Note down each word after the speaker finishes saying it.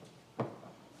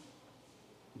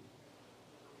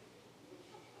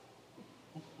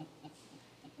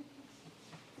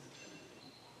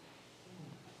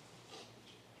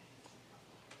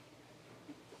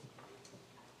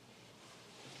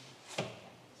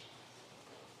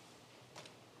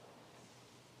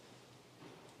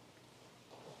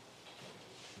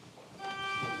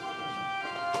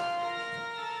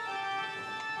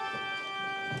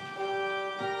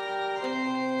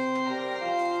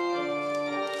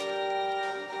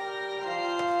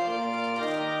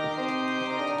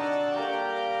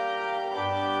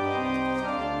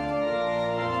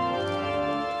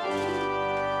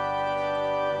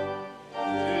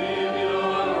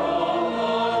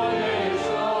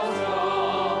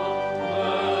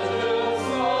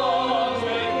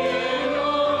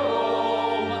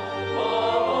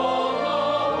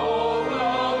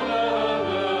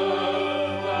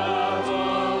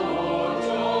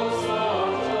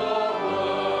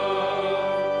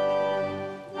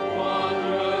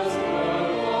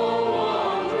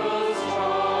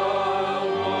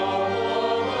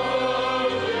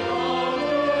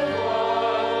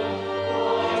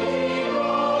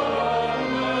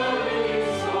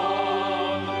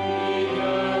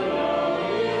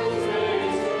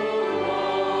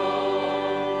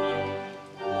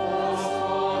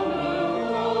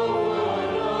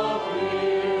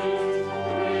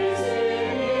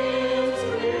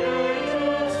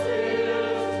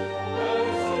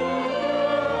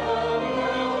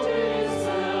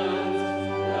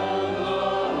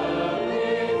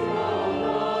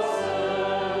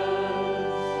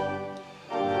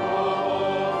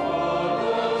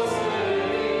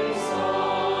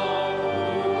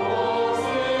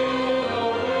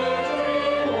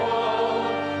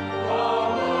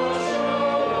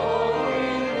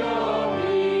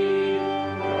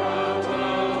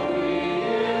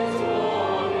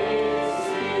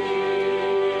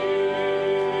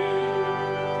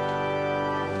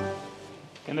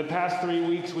In the past 3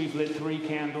 weeks, we've lit 3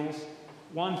 candles,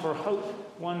 one for hope,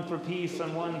 one for peace,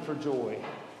 and one for joy.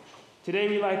 Today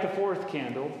we light the 4th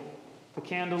candle, the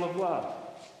candle of love.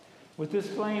 With this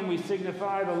flame, we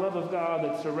signify the love of God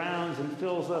that surrounds and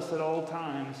fills us at all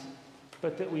times,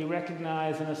 but that we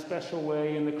recognize in a special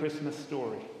way in the Christmas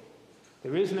story.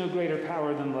 There is no greater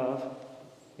power than love.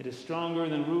 It is stronger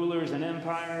than rulers and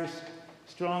empires,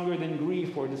 stronger than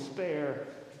grief or despair,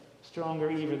 stronger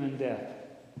even than death.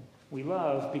 We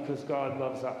love because God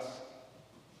loves us.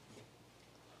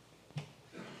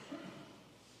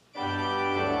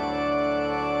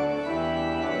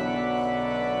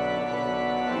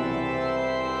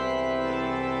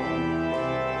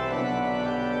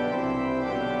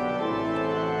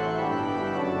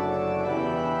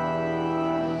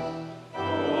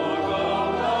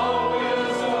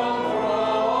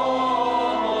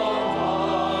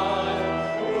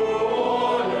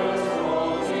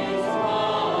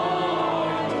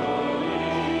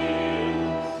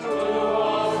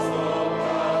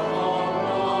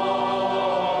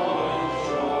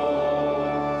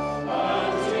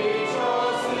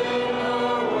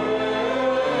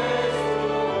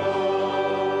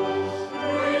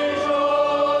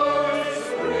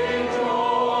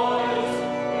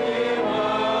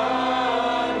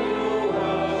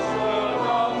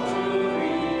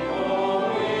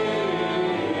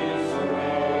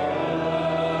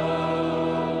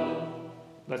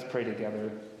 Let's pray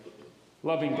together.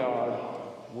 Loving God,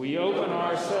 we open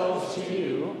ourselves to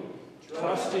you,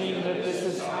 trusting that this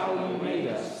is how you made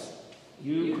us.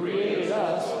 You created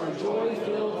us for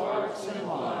joy-filled hearts and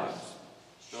lives.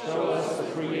 Show us the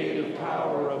creative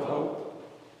power of hope.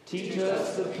 Teach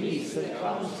us the peace that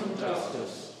comes from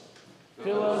justice.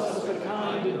 Fill us with the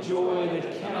kind of joy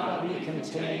that cannot be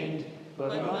contained,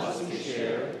 but must be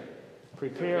shared.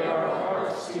 Prepare our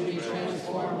hearts to be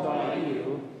transformed by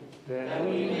you, that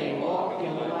we may walk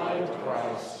in the light of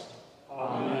Christ.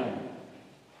 Amen.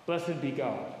 Blessed be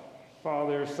God,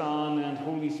 Father, Son, and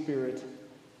Holy Spirit.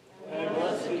 And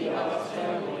blessed be God's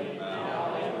family,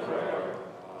 now and forever.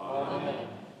 Amen.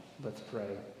 Let's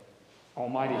pray.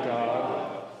 Almighty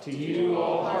God, to you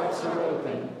all hearts are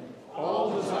open,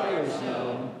 all desires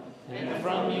known, and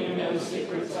from you no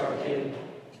secrets are hid.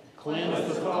 Cleanse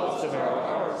the thoughts of our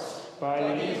hearts by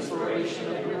the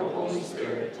inspiration of your Holy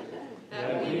Spirit,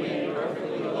 that we may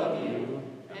perfectly love you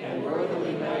and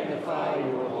worthily magnify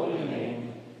your holy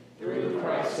name, through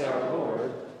Christ our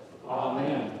Lord.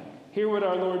 Amen. Hear what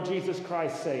our Lord Jesus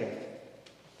Christ saith.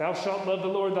 Thou shalt love the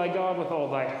Lord thy God with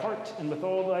all thy heart, and with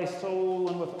all thy soul,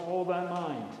 and with all thy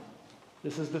mind.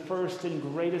 This is the first and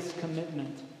greatest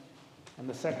commitment, and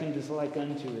the second is like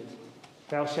unto it.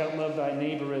 Thou shalt love thy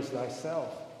neighbor as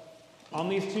thyself. On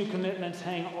these 2 commitments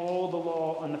hang all the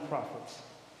law and the prophets.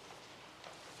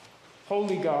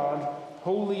 Holy God,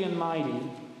 holy and mighty,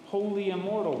 holy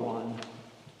immortal one,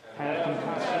 have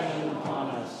compassion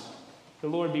upon us. The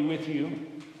Lord be with you.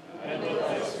 And with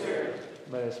thy spirit.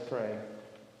 Let us pray.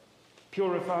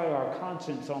 Purify our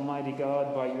conscience, Almighty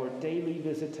God, by your daily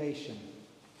visitation,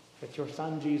 that your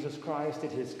Son, Jesus Christ,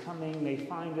 at his coming may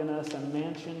find in us a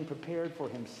mansion prepared for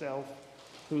himself,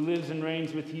 who lives and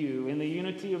reigns with you in the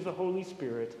unity of the Holy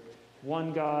Spirit,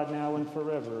 one God, now and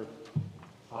forever.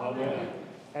 Amen.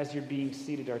 As you're being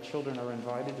seated, our children are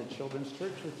invited to Children's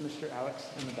Church with Mr. Alex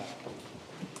in the back.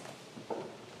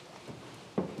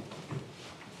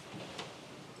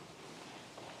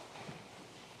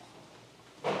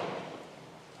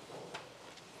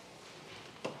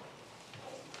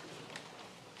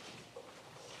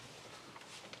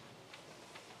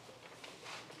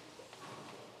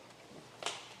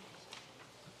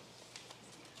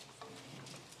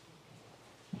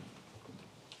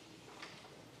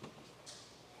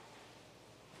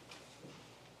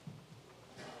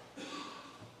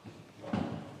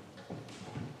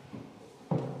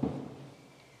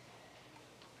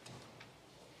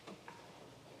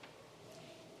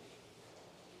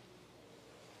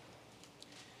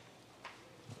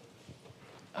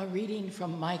 A reading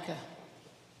from Micah.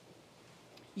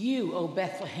 You, O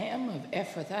Bethlehem of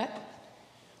Ephrathah,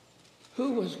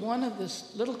 who was one of the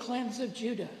little clans of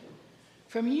Judah,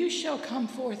 from you shall come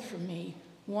forth from me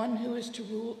one who is to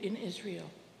rule in Israel,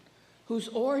 whose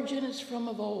origin is from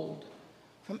of old,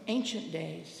 from ancient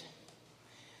days.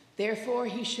 Therefore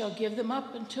he shall give them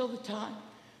up until the time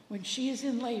when she is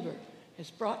in labor, is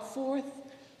brought forth.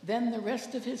 Then the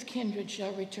rest of his kindred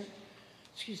shall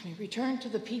return to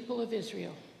the people of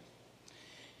Israel.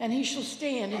 And he shall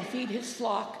stand and feed his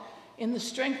flock in the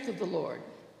strength of the Lord,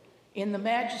 in the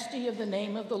majesty of the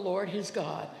name of the Lord his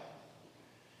God.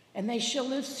 And they shall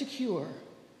live secure,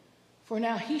 for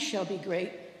now he shall be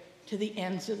great to the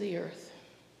ends of the earth.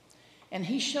 and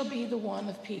he shall be the one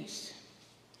of peace.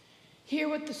 Hear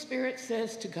what the Spirit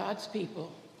says to God's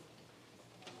people.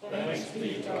 Thanks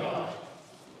be to God.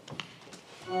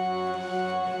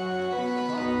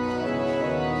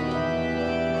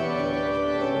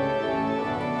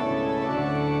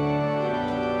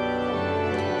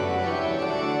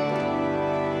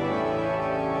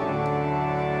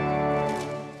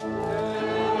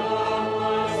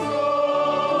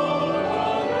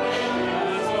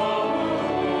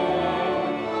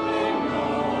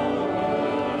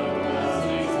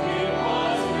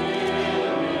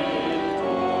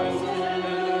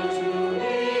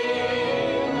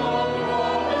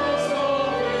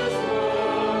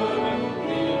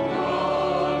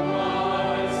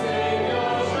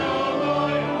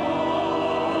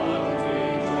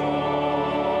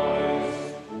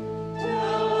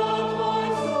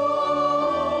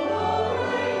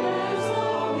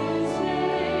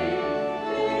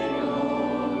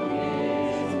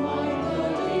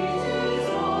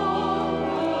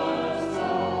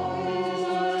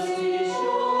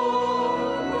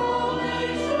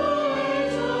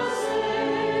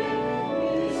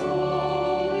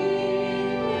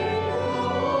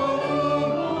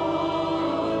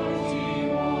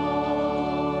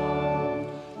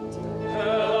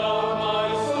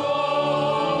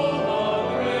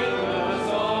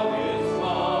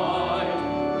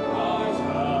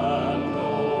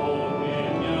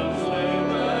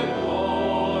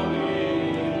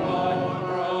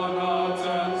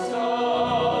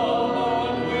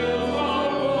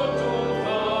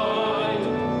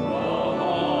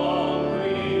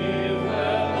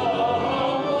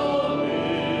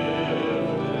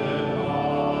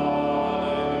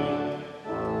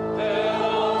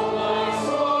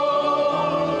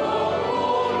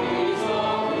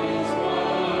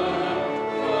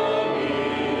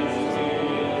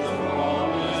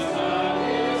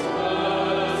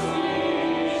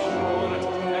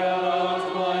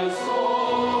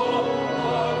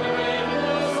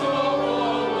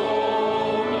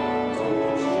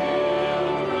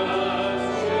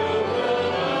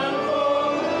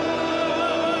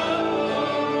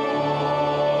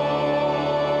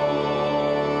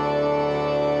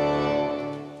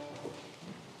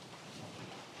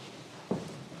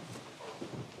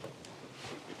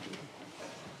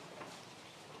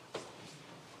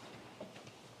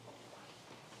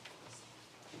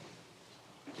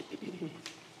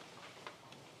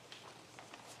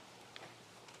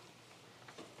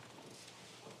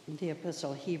 The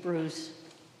epistle, Hebrews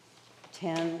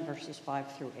 10, verses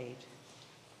 5 through 8.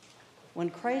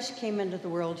 When Christ came into the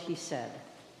world, he said,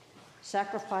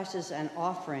 "Sacrifices and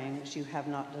offerings you have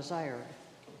not desired,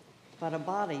 but a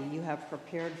body you have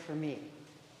prepared for me.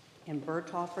 In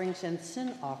burnt offerings and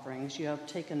sin offerings you have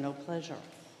taken no pleasure."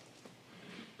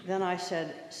 Then I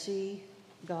said, "See,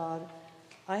 God,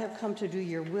 I have come to do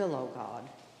your will, O God.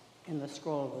 In the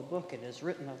scroll of the book it is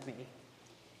written of me."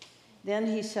 Then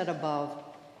he said above,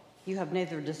 "You have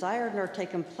neither desired nor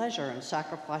taken pleasure in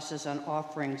sacrifices and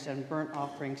offerings and burnt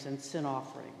offerings and sin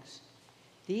offerings.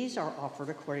 These are offered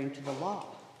according to the law."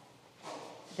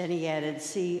 Then he added,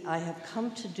 "See, I have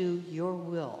come to do your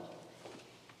will."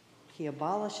 He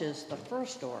abolishes the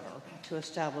first order to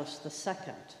establish the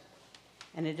second.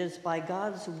 And it is by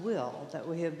God's will that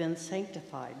we have been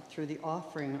sanctified through the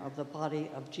offering of the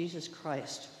body of Jesus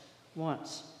Christ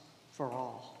once for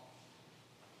all.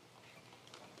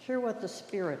 Hear what the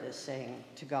Spirit is saying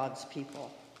to God's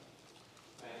people.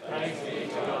 Thanks be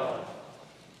to God.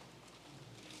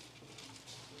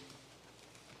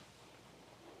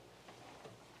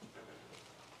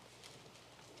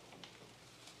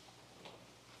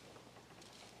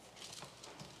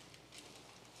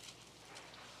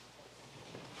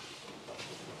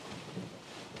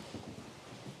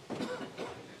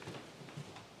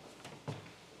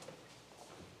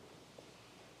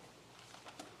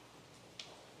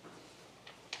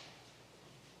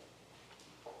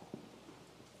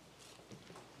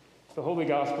 The Holy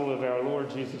Gospel of our Lord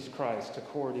Jesus Christ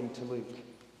according to Luke.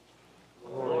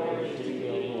 Glory to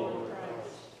you, Lord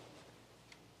Christ.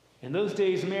 In those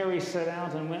days Mary set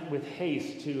out and went with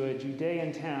haste to a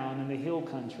Judean town in the hill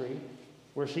country,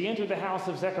 where she entered the house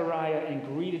of Zechariah and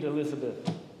greeted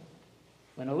Elizabeth.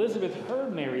 When Elizabeth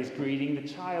heard Mary's greeting, the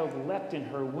child leapt in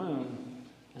her womb,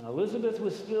 and Elizabeth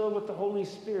was filled with the Holy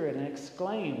Spirit and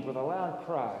exclaimed with a loud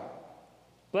cry,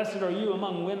 "Blessed are you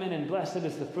among women, and blessed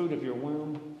is the fruit of your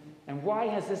womb. And why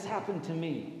has this happened to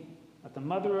me, that the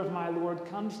mother of my Lord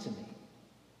comes to me?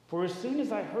 For as soon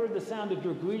as I heard the sound of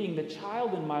your greeting, the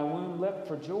child in my womb leapt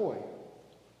for joy.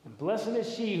 And blessed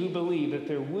is she who believed that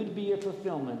there would be a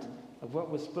fulfillment of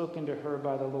what was spoken to her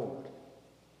by the Lord."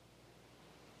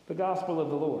 The Gospel of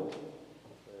the Lord.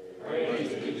 Praise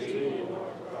be to you,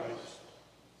 Lord Christ.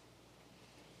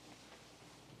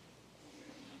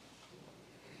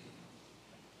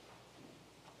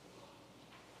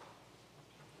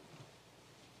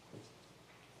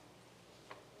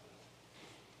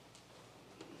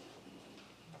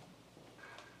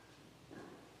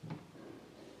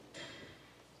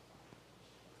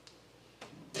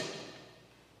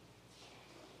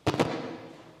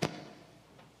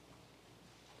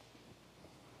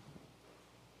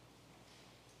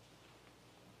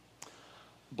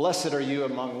 Blessed are you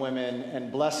among women,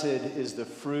 and blessed is the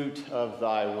fruit of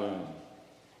thy womb.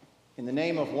 In the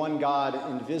name of one God,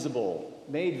 invisible,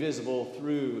 made visible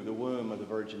through the womb of the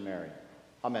Virgin Mary.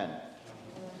 Amen.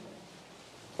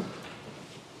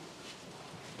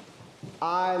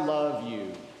 I love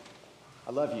you.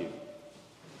 I love you.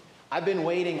 I've been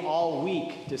waiting all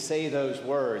week to say those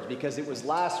words because it was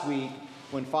last week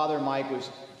when Father Mike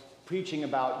was preaching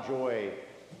about joy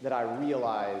that I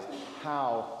realized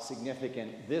how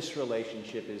significant this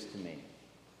relationship is to me.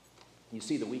 You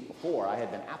see, the week before, I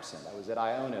had been absent. I was at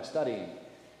Iona studying.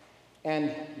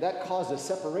 And that caused a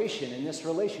separation in this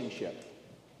relationship.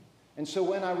 And so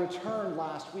when I returned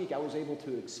last week, I was able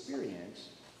to experience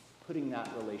putting that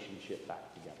relationship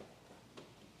back together.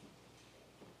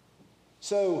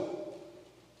 So,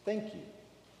 thank you.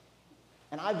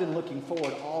 And I've been looking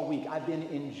forward all week. I've been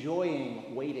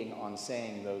enjoying waiting on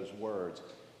saying those words,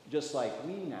 just like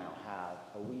we now have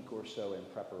a week or so in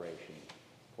preparation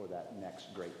for that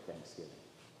next great Thanksgiving,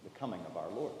 the coming of our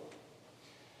Lord.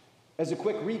 As a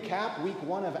quick recap, week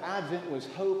 1 of Advent was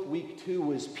hope, week 2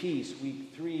 was peace,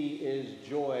 week 3 is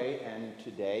joy, and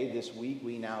today, this week,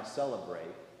 we now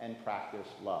celebrate and practice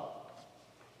love.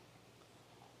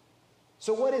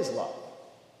 So what is love?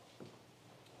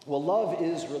 Well, love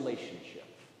is relationship.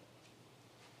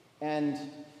 And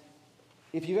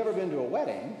if you've ever been to a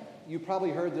wedding, you probably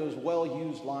heard those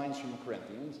well-used lines from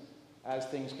Corinthians. As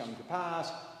things come to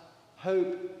pass,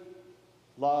 hope,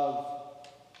 love,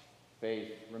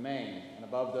 faith remain. And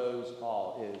above those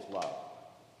all is love.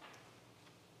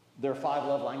 There are 5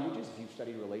 love languages if you've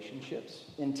studied relationships.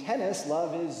 In tennis,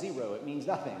 love is 0. It means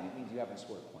nothing. It means you haven't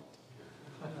scored a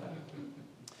point.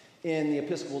 In the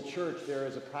Episcopal Church, there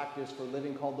is a practice for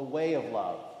living called the way of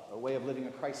love, a way of living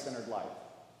a Christ-centered life.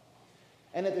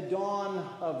 And at the dawn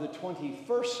of the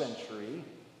 21st century,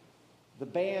 the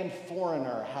band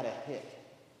Foreigner had a hit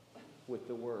with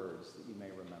the words that you may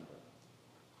remember.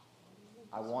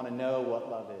 I want to know what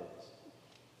love is.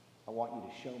 I want you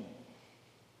to show me.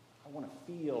 I want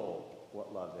to feel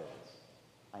what love is.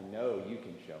 I know you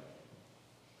can show me.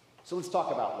 So let's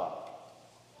talk about love.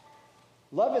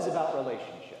 Love is about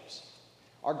relationships.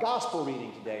 Our gospel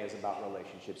reading today is about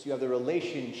relationships. You have the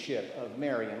relationship of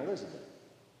Mary and Elizabeth.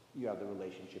 You have the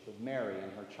relationship of Mary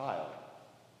and her child.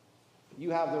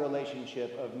 You have the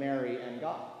relationship of Mary and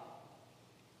God.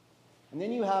 And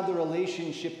then you have the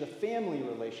relationship, the family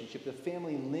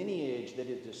lineage that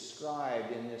is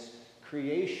described in this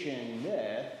creation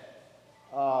myth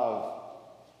of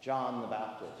John the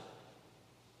Baptist.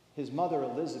 His mother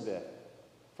Elizabeth,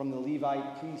 from the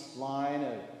Levite priest line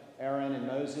of Aaron and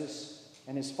Moses,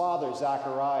 and his father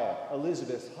Zachariah,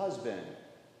 Elizabeth's husband,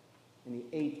 in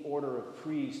the 8th order of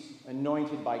priests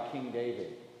anointed by King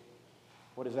David.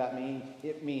 What does that mean?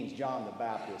 It means John the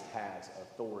Baptist has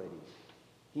authority.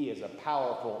 He is a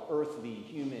powerful, earthly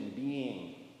human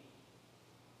being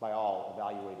by all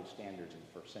evaluated standards in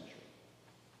the first century.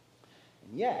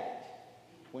 And yet,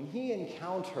 when he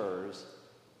encounters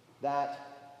that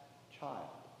child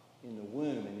in the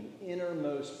womb, in the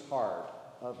innermost part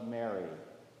of Mary,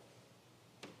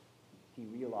 he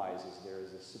realizes there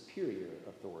is a superior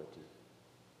authority.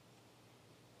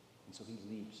 And so he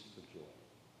leaps for joy.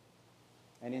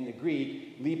 And in the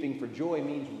Greek, leaping for joy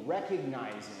means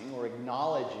recognizing or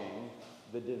acknowledging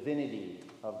the divinity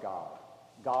of God.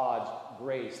 God's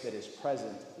grace that is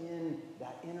present in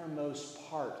that innermost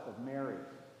part of Mary.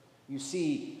 You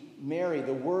see, Mary,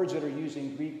 the words that are used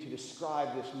in Greek to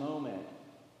describe this moment,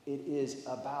 it is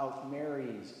about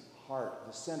Mary's heart,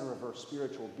 the center of her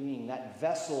spiritual being, that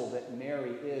vessel that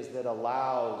Mary is that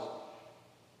allows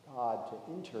God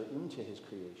to enter into his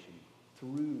creation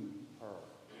through her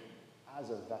as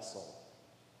a vessel,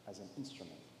 as an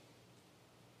instrument.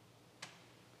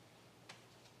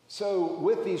 So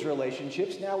with these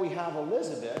relationships, now we have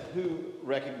Elizabeth who,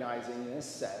 recognizing this,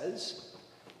 says,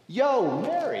 "Yo,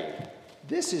 Mary,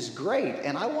 this is great,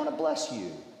 and I want to bless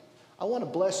you. I want to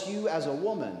bless you as a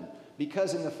woman."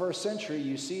 Because in the first century,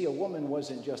 you see, a woman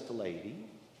wasn't just a lady.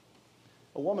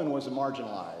 A woman was a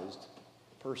marginalized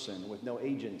person with no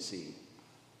agency.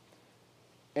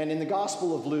 And in the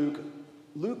Gospel of Luke,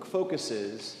 Luke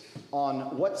focuses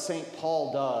on what St.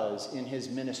 Paul does in his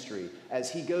ministry as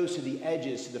he goes to the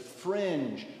edges, to the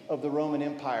fringe of the Roman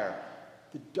Empire,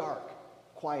 the dark,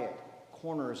 quiet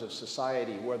corners of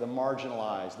society where the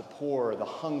marginalized, the poor, the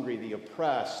hungry, the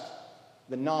oppressed,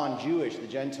 the non-Jewish, the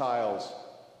Gentiles,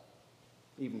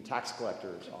 even tax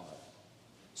collectors are.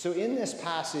 So in this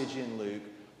passage in Luke,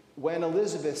 when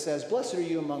Elizabeth says, "Blessed are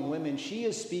you among women," she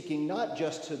is speaking not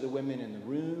just to the women in the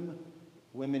room,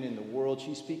 women in the world.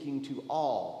 She's speaking to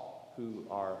all who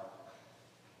are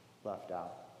left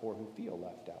out or who feel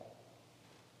left out.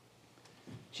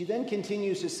 She then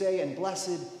continues to say, "And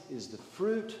blessed is the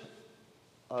fruit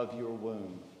of your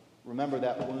womb." Remember,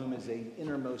 that womb is the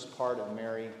innermost part of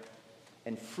Mary,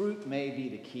 and fruit may be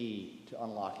the key to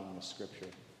unlocking the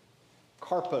scripture.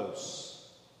 Karpos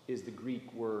is the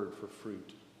Greek word for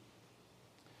fruit.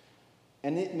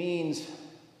 And it means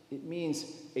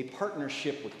a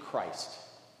partnership with Christ.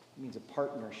 It means a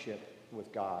partnership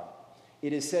with God.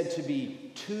 It is said to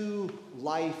be two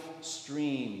life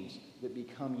streams that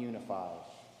become unified.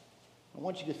 I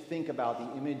want you to think about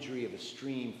the imagery of a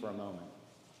stream for a moment.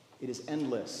 It is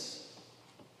endless.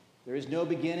 There is no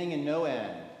beginning and no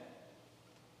end.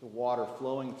 The water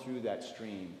flowing through that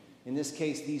stream. In this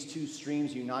case, these two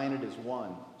streams united as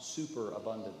one, super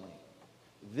abundantly.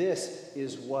 This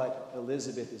is what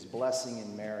Elizabeth is blessing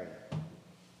in Mary.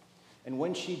 And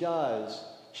when she does,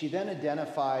 she then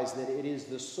identifies that it is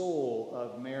the soul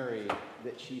of Mary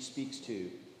that she speaks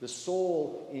to. The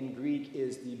soul in Greek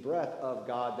is the breath of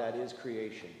God that is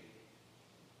creation.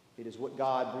 It is what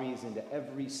God breathes into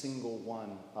every single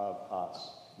one of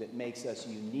us that makes us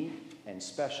unique and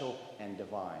special and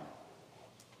divine.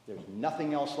 There's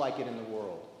nothing else like it in the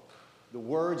world. The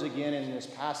words again in this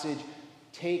passage,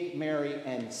 take Mary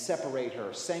and separate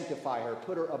her, sanctify her,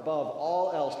 put her above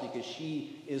all else because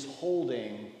she is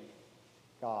holding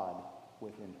God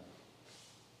within her.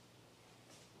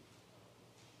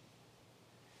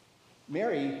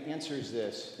 Mary answers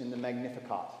this in the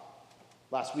Magnificat.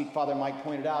 Last week, Father Mike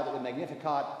pointed out that the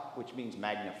Magnificat, which means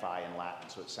magnify in Latin,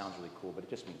 so it sounds really cool, but it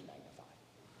just means magnify.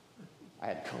 I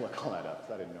had to look all that up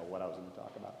because I didn't know what I was going to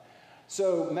talk about.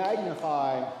 So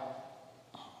magnify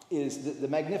is, the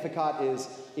Magnificat is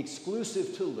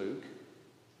exclusive to Luke.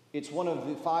 It's one of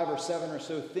the 5 or 7 or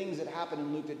so things that happen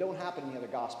in Luke that don't happen in the other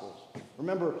Gospels.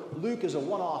 Remember, Luke is a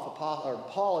one-off apostle, or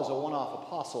Paul is a one-off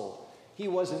apostle. He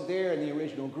wasn't there in the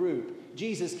original group.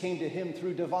 Jesus came to him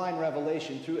through divine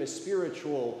revelation, through a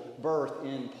spiritual birth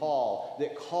in Paul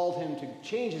that called him to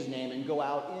change his name and go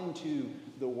out into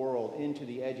the world, into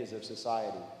the edges of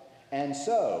society. And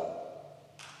so,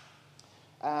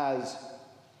 as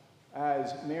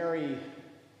Mary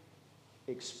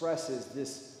expresses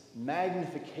this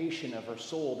magnification of her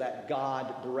soul, that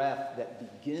God breath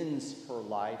that begins her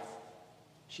life,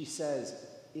 she says,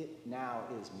 it now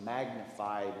is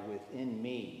magnified within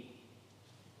me.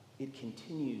 It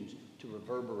continues to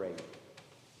reverberate.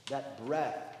 That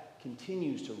breath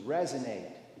continues to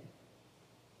resonate.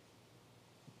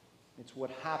 It's what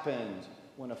happens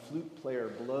when a flute player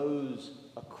blows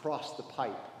across the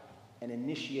pipe and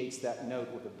initiates that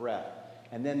note with a breath.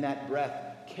 And then that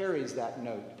breath carries that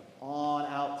note on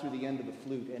out through the end of the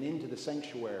flute and into the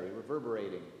sanctuary,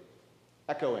 reverberating,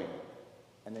 echoing,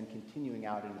 and then continuing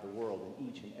out into the world in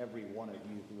each and every one of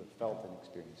you who have felt and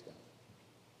experienced them.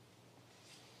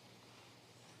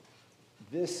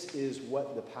 This is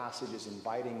what the passage is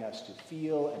inviting us to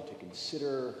feel and to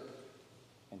consider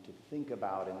and to think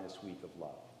about in this week of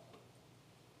love.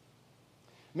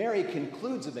 Mary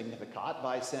concludes the Magnificat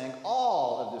by saying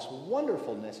all of this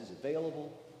wonderfulness is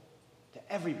available to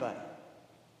everybody.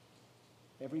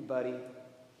 Everybody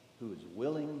who is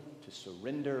willing to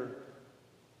surrender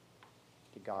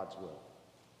to God's will.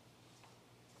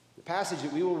 The passage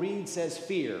that we will read says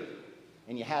fear.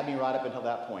 And you had me right up until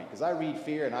that point, because I read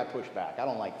fear and I push back. I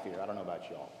don't like fear. I don't know about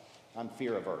y'all. I'm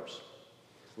fear averse.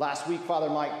 Last week, Father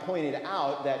Mike pointed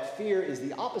out that fear is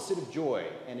the opposite of joy,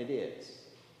 and it is.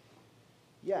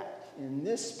 Yet, in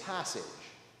this passage,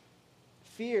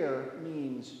 fear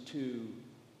means to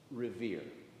revere.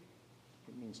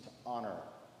 It means to honor.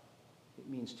 It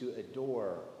means to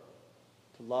adore,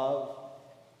 to love,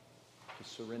 to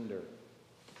surrender,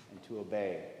 and to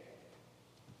obey.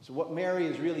 So what Mary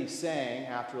is really saying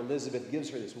after Elizabeth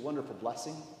gives her this wonderful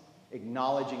blessing,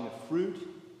 acknowledging the fruit,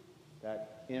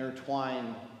 that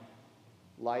intertwined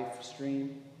life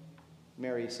stream,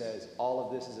 Mary says, all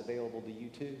of this is available to you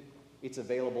too. It's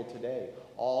available today.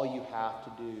 All you have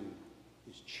to do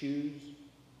is choose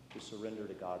to surrender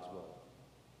to God's will,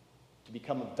 to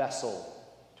become a vessel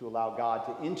to allow God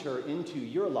to enter into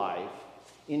your life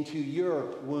into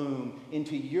your womb,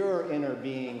 into your inner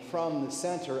being, from the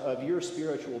center of your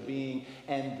spiritual being,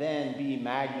 and then be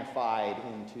magnified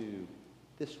into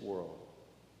this world.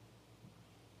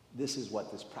 This is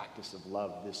what this practice of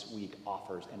love this week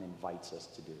offers and invites us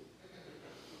to do.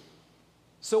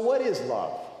 So what is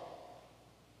love?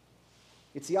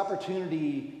 It's the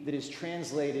opportunity that is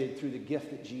translated through the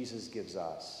gift that Jesus gives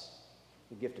us,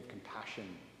 the gift of compassion,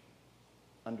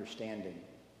 understanding.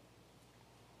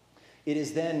 It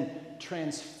is then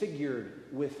transfigured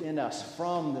within us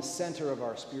from the center of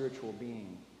our spiritual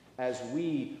being as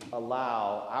we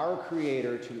allow our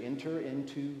Creator to enter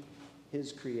into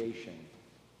his creation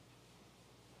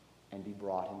and be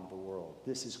brought into the world.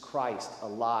 This is Christ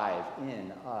alive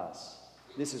in us.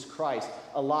 This is Christ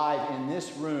alive in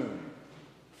this room,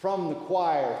 from the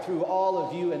choir, through all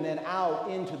of you, and then out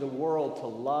into the world to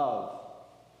love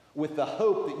with the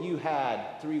hope that you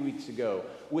had 3 weeks ago,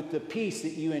 with the peace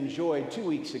that you enjoyed 2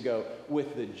 weeks ago,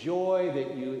 with the joy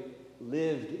that you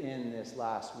lived in this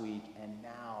last week, and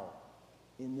now,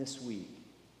 in this week,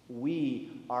 we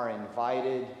are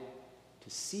invited to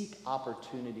seek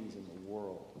opportunities in the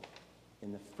world,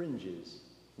 in the fringes,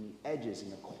 in the edges,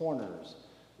 in the corners,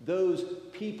 those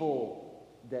people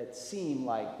that seem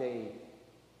like they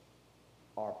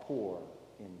are poor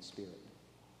in spirit,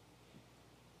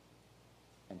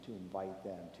 and to invite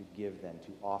them, to give them,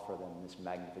 to offer them this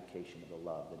magnification of the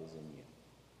love that is in you.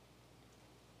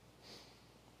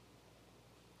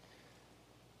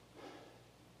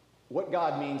 What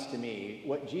God means to me,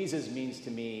 what Jesus means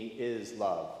to me, is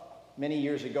love. Many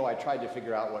years ago, I tried to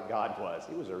figure out what God was.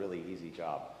 It was a really easy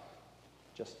job.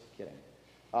 Just kidding.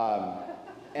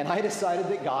 And I decided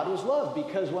that God was love,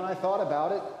 because when I thought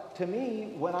about it, to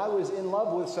me, when I was in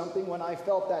love with something, when I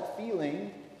felt that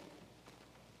feeling,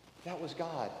 that was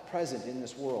God present in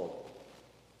this world.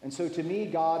 And so to me,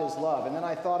 God is love. And then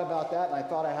I thought about that, and I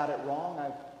thought I had it wrong.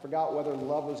 I forgot whether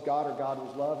love was God or God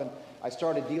was love. And I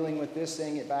started dealing with this,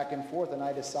 saying it back and forth, and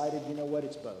I decided, you know what,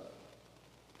 it's both.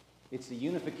 It's the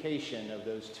unification of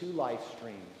those two life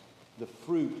streams, the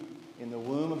fruit in the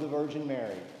womb of the Virgin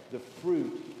Mary, the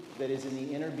fruit that is in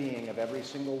the inner being of every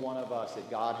single one of us that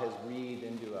God has breathed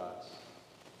into us.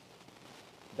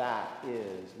 That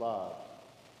is love.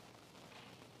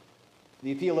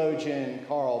 The theologian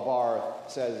Karl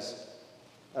Barth says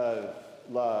of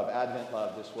love, Advent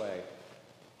love, this way.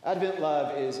 Advent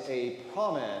love is a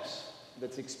promise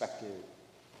that's expected.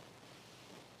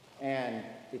 And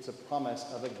it's a promise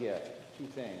of a gift. Two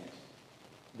things.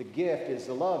 The gift is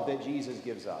the love that Jesus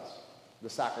gives us, the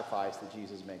sacrifice that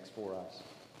Jesus makes for us.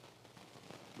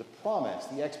 The promise,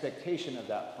 the expectation of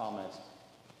that promise,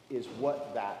 is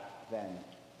what that then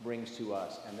brings to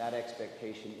us. And that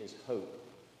expectation is hope,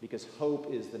 because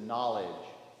hope is the knowledge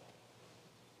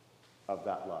of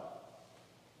that love.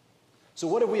 So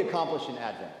what have we accomplished in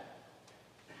Advent?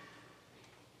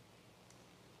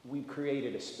 We've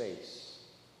created a space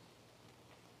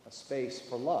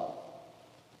for love,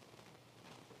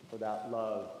 for that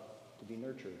love to be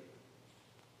nurtured,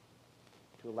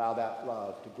 to allow that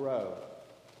love to grow,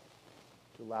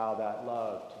 to allow that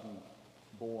love to be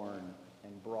born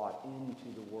and brought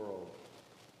into the world,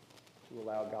 to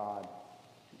allow God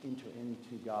to enter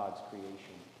into God's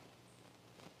creation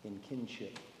in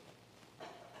kinship,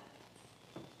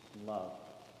 in love,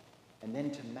 and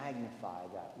then to magnify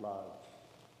that love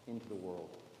into the world.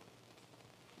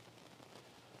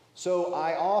 So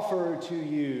I offer to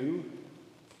you,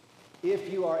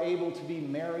 if you are able to be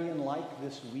Marian-like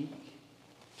this week,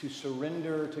 to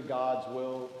surrender to God's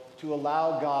will, to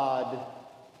allow God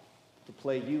to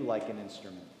play you like an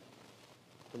instrument,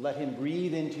 to let him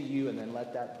breathe into you and then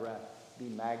let that breath be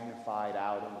magnified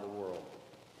out into the world,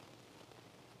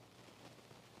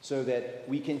 so that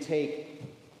we can take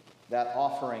that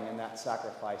offering and that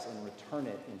sacrifice and return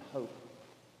it in hope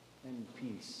and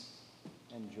peace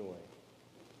and joy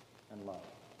and love,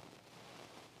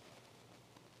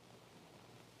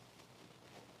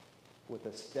 with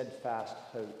a steadfast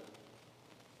hope,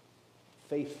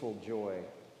 faithful joy,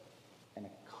 and a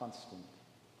constant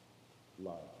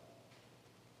love.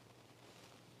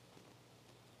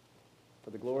 For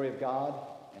the glory of God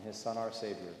and his Son, our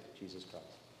Savior, Jesus Christ.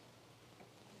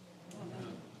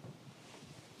 Amen.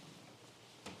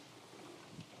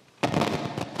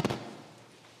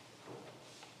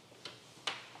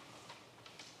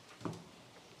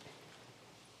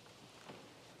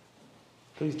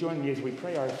 Please join me as we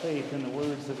pray our faith in the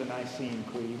words of the Nicene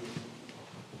Creed.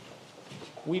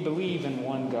 We believe in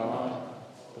one God,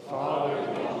 the Father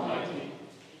Almighty,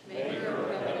 maker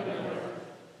of heaven and earth,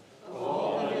 of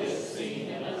all that is seen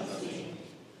and unseen.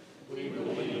 We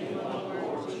believe in one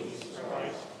Lord Jesus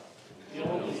Christ, the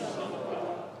only Son of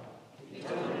God,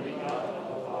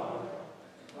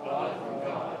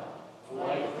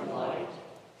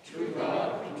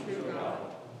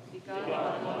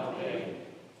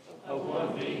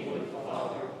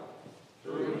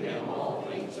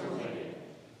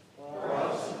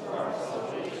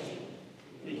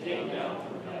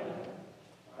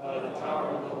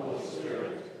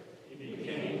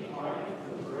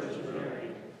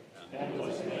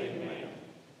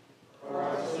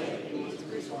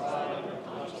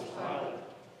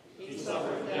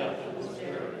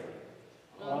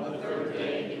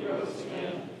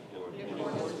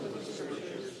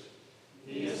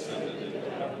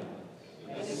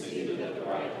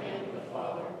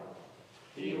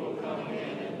 He will come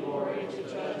again in glory to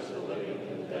judge the living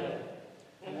and the dead,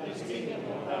 and his kingdom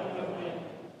will have no end.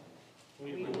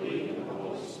 We believe in the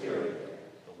Holy Spirit,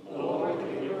 the Lord,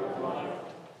 the giver of life,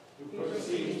 who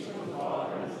proceeds from the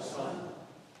Father and the Son.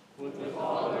 With the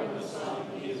Father and the Son,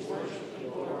 he is worshipped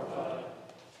and glorified.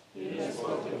 He has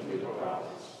spoken through the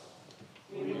prophets.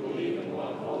 We believe in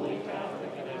one holy Catholic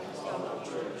and Apostolic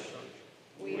Church.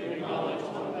 We acknowledge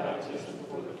one baptism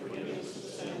for the forgiveness of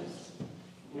sins.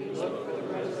 We look for the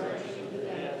resurrection of the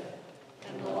dead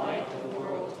and the light of the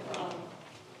world to come.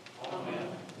 Amen.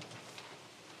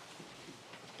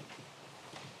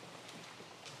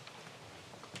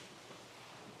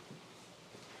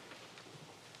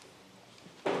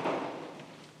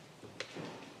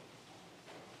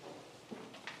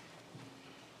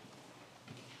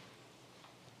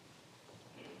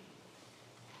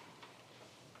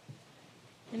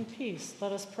 In peace,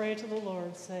 let us pray to the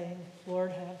Lord, saying,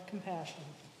 Lord, have compassion.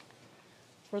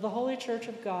 For the holy church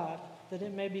of God, that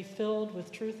it may be filled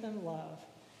with truth and love,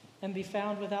 and be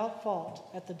found without fault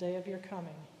at the day of your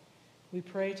coming, we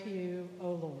pray to you,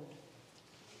 O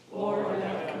Lord. Lord,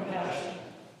 have compassion.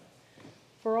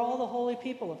 For all the holy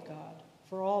people of God,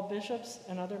 for all bishops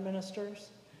and other ministers,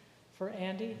 for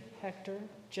Andy, Hector,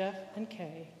 Jeff, and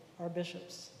Kay, our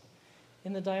bishops,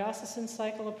 in the diocesan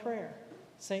cycle of prayer,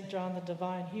 St. John the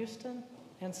Divine Houston,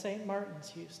 and St. Martin's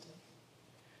Houston.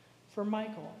 For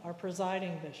Michael, our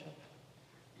presiding bishop.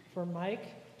 For Mike,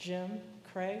 Jim,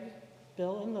 Craig,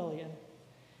 Bill, and Lillian,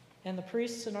 and the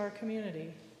priests in our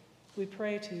community, we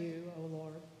pray to you, O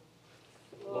Lord.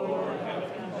 Lord,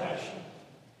 have compassion.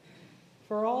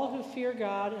 For all who fear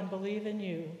God and believe in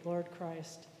you, Lord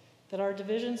Christ, that our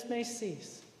divisions may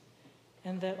cease,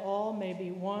 and that all may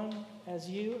be one as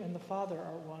you and the Father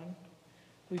are one,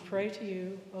 we pray to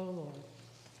you, O Lord.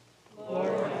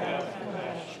 Lord, have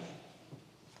compassion.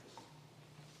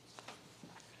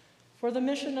 For the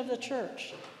mission of the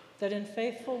church, that in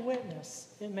faithful witness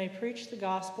it may preach the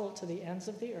gospel to the ends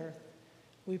of the earth,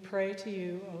 we pray to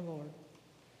you, O Lord.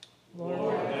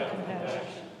 Lord, have compassion.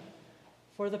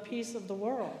 For the peace of the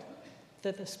world,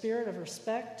 that the spirit of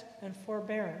respect and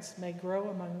forbearance may grow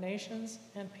among nations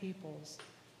and peoples,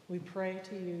 we pray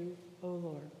to you, O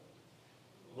Lord.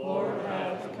 Lord,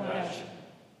 have compassion.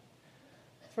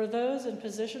 For those in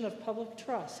position of public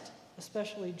trust,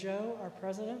 especially Joe, our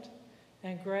president,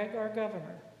 and Greg, our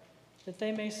governor, that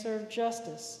they may serve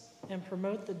justice and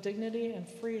promote the dignity and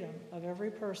freedom of every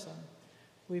person,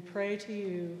 we pray to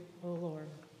you, O Lord.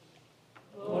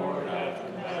 Lord, have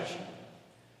compassion.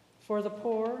 For the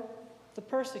poor, the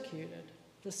persecuted,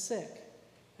 the sick,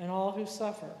 and all who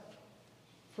suffer,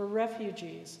 for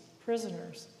refugees,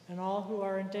 prisoners, and all who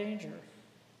are in danger,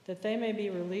 that they may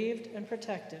be relieved and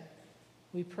protected,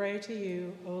 we pray to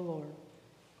you, O Lord.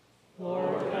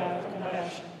 Lord, have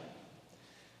compassion.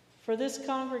 For this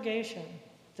congregation,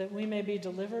 that we may be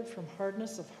delivered from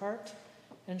hardness of heart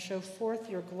and show forth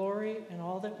your glory in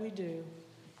all that we do,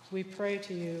 we pray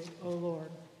to you, O Lord.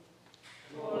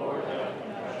 Lord, have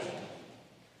compassion.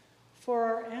 For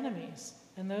our enemies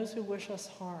and those who wish us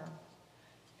harm,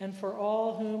 and for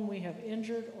all whom we have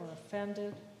injured or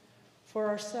offended, for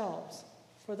ourselves,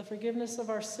 for the forgiveness of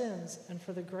our sins, and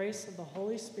for the grace of the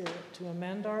Holy Spirit to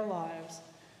amend our lives,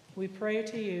 we pray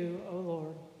to you, O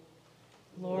Lord.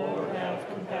 Lord, have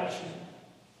compassion.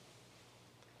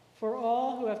 For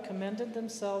all who have commended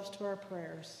themselves to our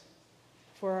prayers,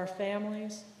 for our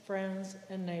families, friends,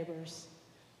 and neighbors,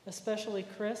 especially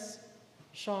Chris,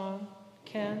 Sean,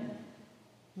 Ken,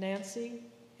 Nancy,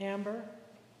 Amber,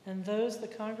 and those the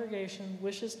congregation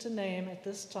wishes to name at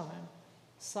this time,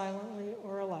 silently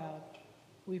or aloud,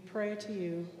 we pray to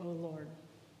you, O Lord.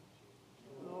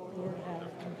 Lord,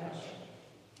 have compassion.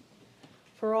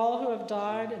 For all who have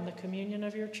died in the communion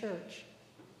of your church,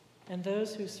 and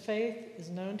those whose faith is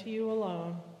known to you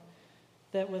alone,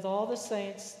 that with all the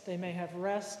saints they may have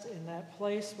rest in that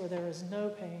place where there is no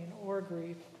pain or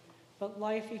grief, but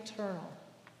life eternal,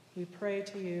 we pray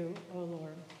to you, O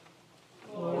Lord.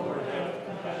 Lord, have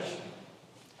compassion.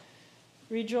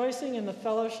 Rejoicing in the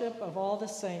fellowship of all the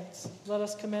saints, let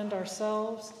us commend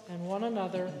ourselves and one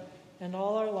another and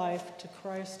all our life to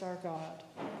Christ our God.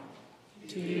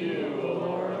 To you, O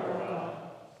Lord our God.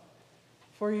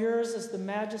 For yours is the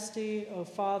majesty, O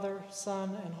Father,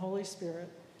 Son, and Holy Spirit.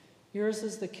 Yours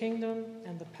is the kingdom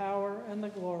and the power and the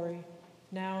glory,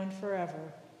 now and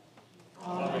forever.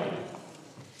 Amen.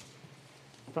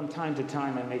 From time to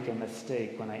time, I make a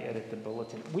mistake when I edit the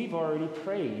bulletin. We've already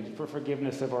prayed for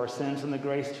forgiveness of our sins and the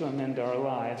grace to amend our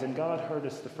lives, and God heard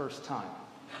us the first time.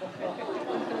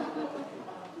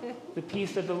 The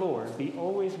peace of the Lord be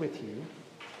always with you.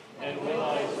 And with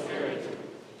thy spirit.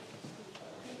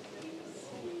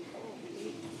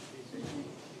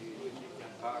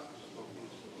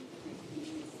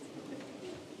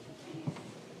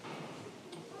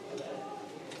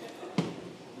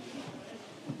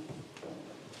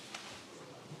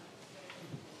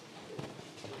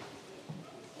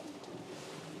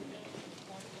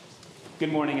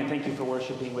 Good morning, and thank you for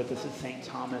worshiping with us at St.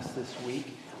 Thomas this week.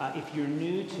 If you're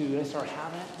new to us or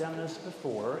haven't done this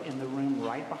before, in the room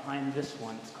right behind this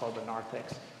one, it's called the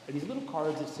narthex, are these little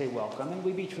cards that say welcome, and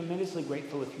we'd be tremendously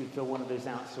grateful if you'd fill one of those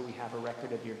out so we have a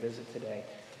record of your visit today.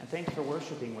 And thanks for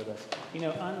worshiping with us. You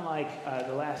know, unlike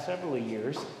the last several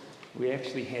years, we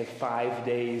actually have 5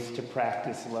 days to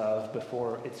practice love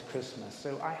before it's Christmas.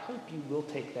 So I hope you will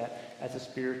take that as a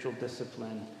spiritual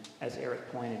discipline, as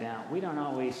Eric pointed out. We don't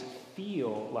always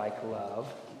feel like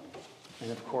love.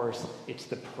 And of course, it's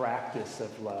the practice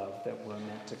of love that we're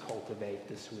meant to cultivate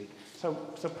this week. So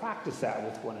practice that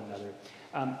with one another.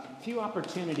 A few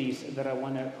opportunities that I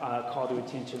want to call to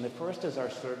attention. The first is our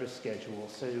service schedule.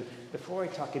 So before I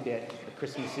talk a bit about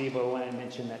Christmas Eve, I want to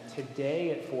mention that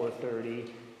today at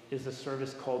 4:30 is a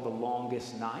service called The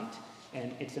Longest Night.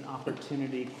 And it's an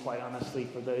opportunity, quite honestly,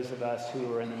 for those of us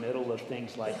who are in the middle of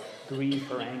things like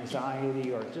grief or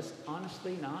anxiety or just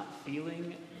honestly not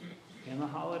feeling in the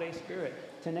holiday spirit,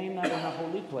 to name that in a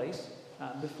holy place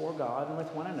before God and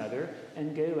with one another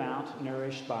and go out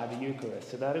nourished by the Eucharist.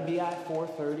 So that'll be at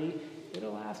 4:30.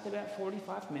 It'll last about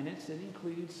 45 minutes. It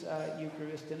includes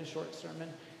Eucharist and a short sermon.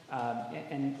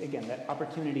 And again, that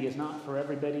opportunity is not for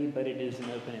everybody, but it is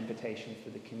an open invitation for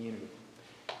the community.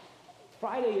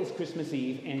 Friday is Christmas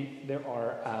Eve, and there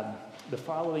are the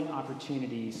following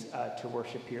opportunities to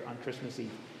worship here on Christmas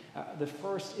Eve. The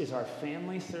first is our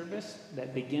family service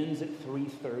that begins at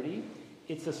 3:30.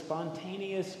 It's a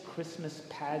spontaneous Christmas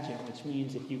pageant, which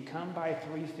means if you come by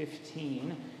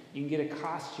 3:15, you can get a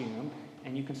costume,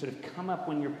 and you can sort of come up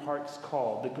when your part's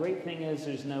called. The great thing is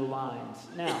there's no lines.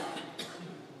 Now,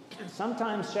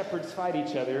 sometimes shepherds fight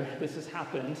each other. This has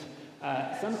happened.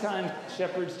 Sometimes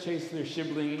shepherds chase their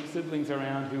siblings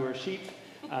around who are sheep,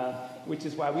 which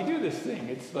is why we do this thing.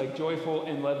 It's like joyful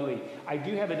and lovely. I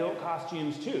do have adult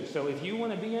costumes too, so if you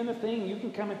want to be in the thing, you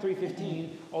can come at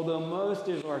 3:15, although most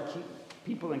of our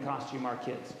people in costume are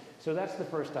kids. So that's the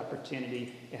first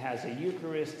opportunity. It has a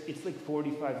Eucharist. It's like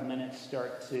 45 minutes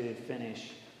start to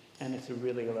finish, and it's a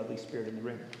really lovely spirit in the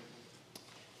room.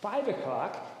 5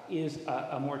 o'clock is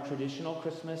a more traditional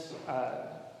Christmas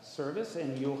service,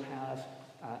 and you'll have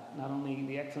not only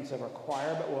the excellence of our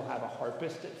choir, but we'll have a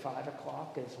harpist at 5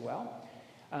 o'clock as well.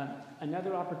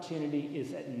 Another opportunity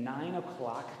is at 9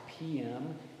 o'clock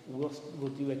p.m. We'll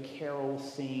do a carol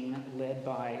sing led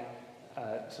by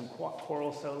some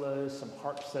choral solos, some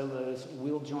harp solos.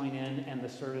 We'll join in, and the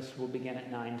service will begin at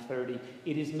 9:30.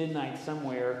 It is midnight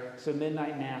somewhere, so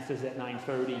midnight mass is at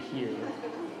 9:30 here.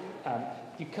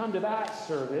 If you come to that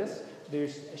service,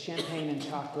 there's champagne and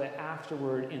chocolate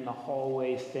afterward in the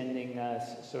hallway, sending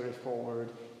us sort of forward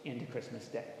into Christmas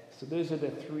Day. So those are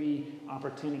the 3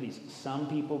 opportunities. Some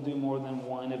people do more than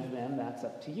one of them. That's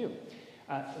up to you.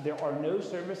 There are no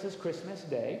services Christmas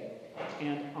Day,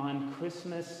 and on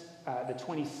Christmas the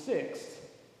 26th,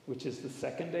 which is the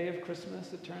second day of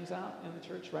Christmas, it turns out, in the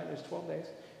church, right? There's 12 days.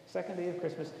 Second day of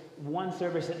Christmas, one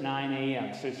service at 9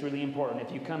 a.m. So it's really important.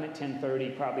 If you come at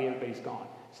 10:30, probably everybody's gone.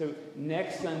 So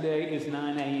next Sunday is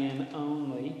 9 a.m.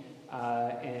 only.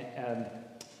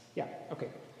 Okay.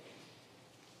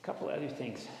 A couple other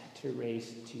things to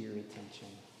raise to your attention.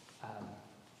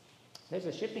 There's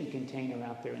a shipping container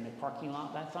out there in the parking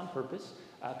lot. That's on purpose.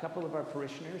 A couple of our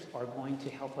parishioners are going to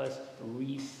help us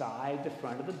re-side the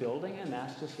front of the building, and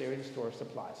that's just there to store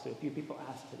supplies. So a few people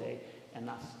asked today, and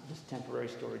that's just temporary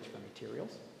storage for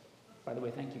materials. By the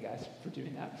way, thank you guys for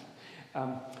doing that.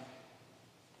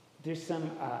 There's some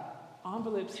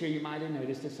envelopes here you might have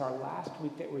noticed. It's our last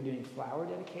week that we're doing flower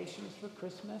dedications for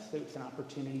Christmas, so it's an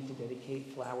opportunity to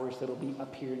dedicate flowers that'll be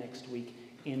up here next week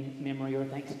in memory or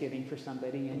thanksgiving for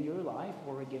somebody in your life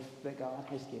or a gift that God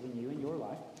has given you in your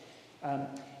life.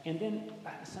 And then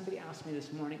somebody asked me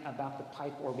this morning about the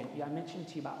pipe organ. Yeah, I mentioned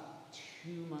to you about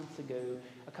 2 months ago,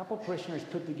 a couple parishioners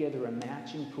put together a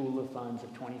matching pool of funds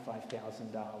of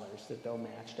 $25,000 that they'll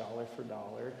match dollar for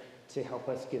dollar to help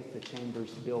us get the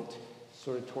chambers built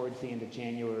sort of towards the end of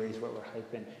January is what we're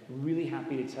hoping. Really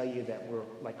happy to tell you that we're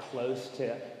like close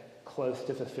to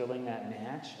fulfilling that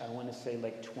match. I want to say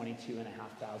like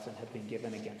 $22,500 have been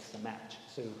given against the match.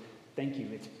 So thank you.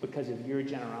 It's because of your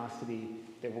generosity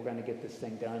that we're going to get this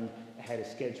thing done ahead of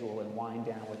schedule and wind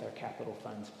down with our capital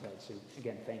funds pledge. So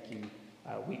again, thank you.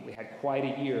 We had quite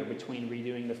a year between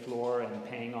redoing the floor and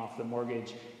paying off the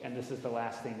mortgage, and this is the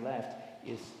last thing left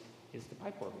is the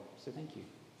pipe organ. So thank you.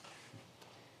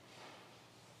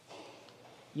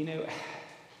 You know,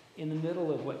 in the middle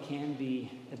of what can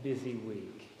be a busy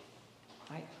week,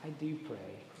 I do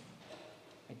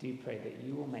pray that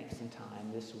you will make some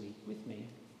time this week with me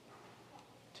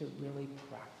to really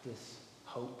practice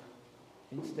hope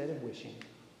instead of wishing,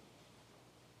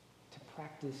 to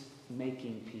practice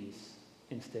making peace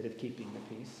instead of keeping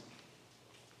the peace,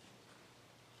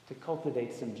 to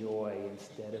cultivate some joy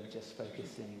instead of just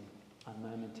focusing on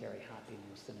momentary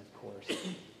happiness, and of course,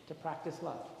 to practice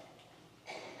love.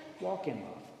 Walk in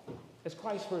love, as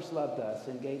Christ first loved us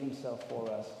and gave himself for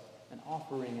us, an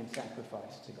offering and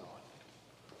sacrifice to God.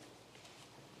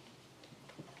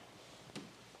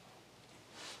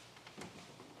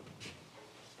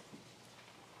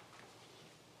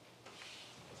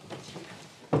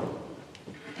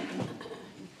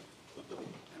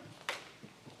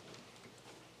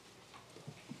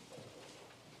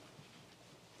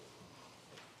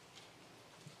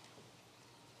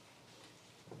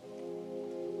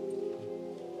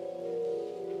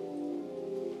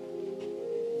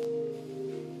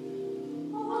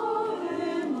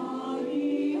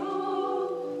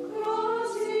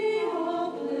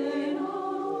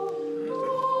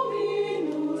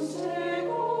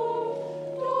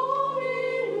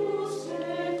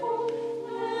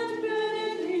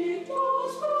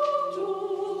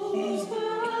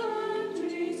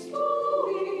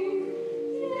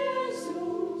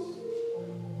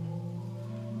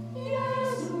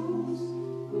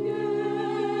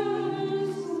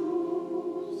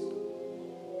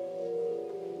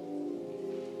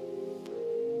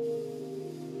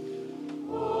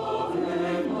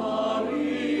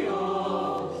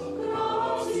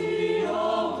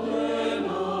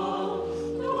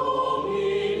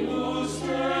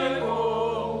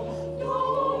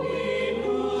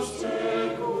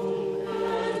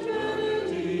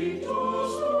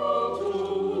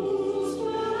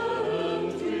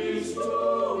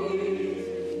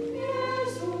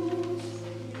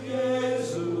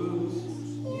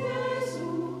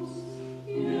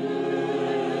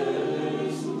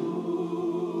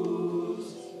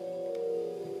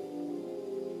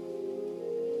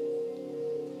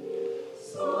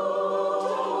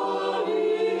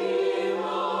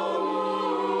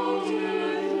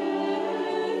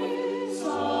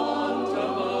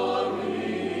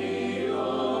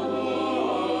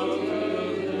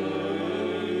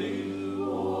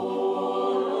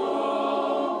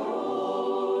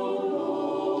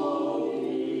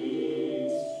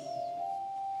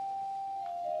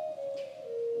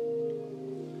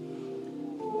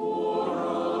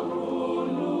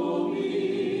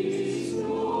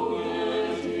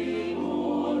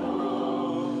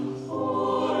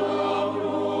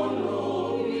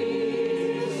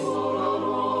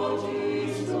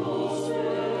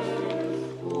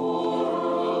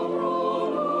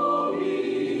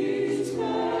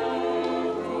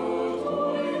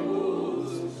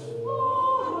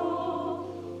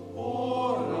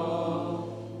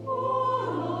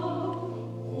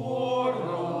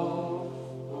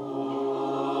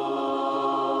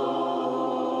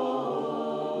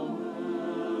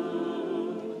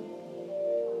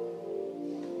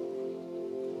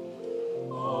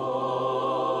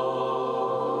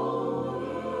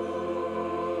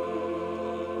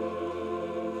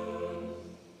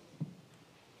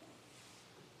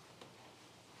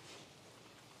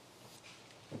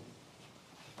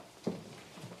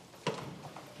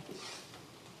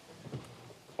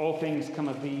 All things come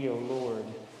of thee, O Lord.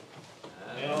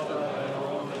 And for thine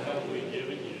own have we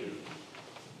given you.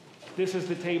 This is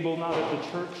the table not of the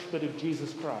church, but of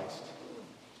Jesus Christ.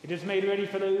 It is made ready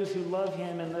for those who love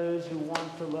him and those who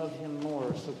want to love him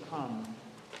more. So come,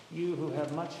 you who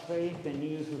have much faith and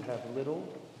you who have little,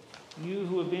 you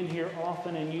who have been here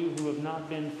often and you who have not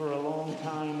been for a long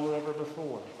time or ever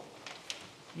before,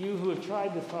 you who have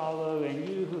tried to follow and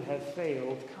you who have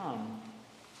failed, come.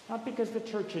 Not because the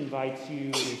church invites you,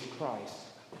 it is Christ.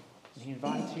 And he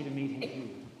invites you to meet him here.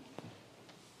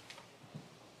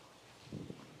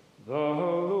 The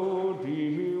Lord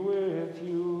be with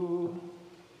you.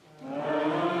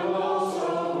 And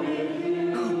also with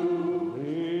you.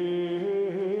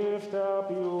 Lift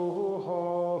up your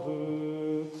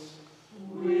hearts.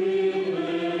 We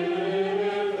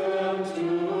lift them to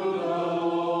the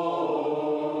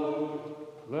Lord.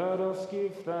 Let us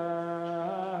give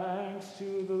thanks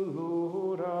to the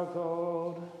Lord our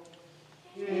God.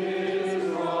 It is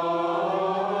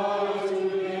right to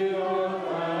give our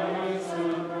thanks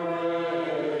and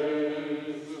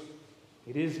praise.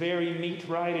 It is very meet,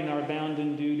 right, in our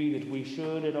bounden duty that we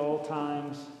should at all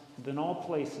times and in all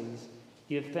places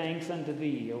give thanks unto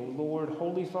thee, O Lord,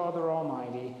 Holy Father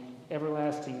Almighty,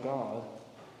 everlasting God,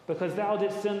 because thou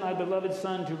didst send thy beloved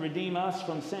Son to redeem us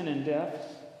from sin and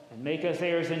death and make us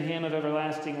heirs in him of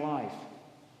everlasting life,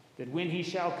 that when he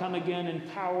shall come again in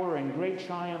power and great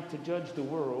triumph to judge the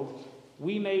world,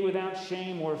 we may without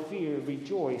shame or fear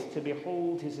rejoice to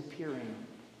behold his appearing.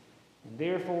 And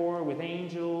therefore, with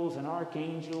angels and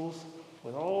archangels,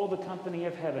 with all the company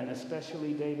of heaven,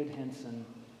 especially David Henson,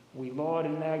 we laud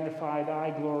and magnify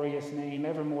thy glorious name,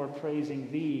 evermore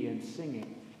praising thee and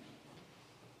singing.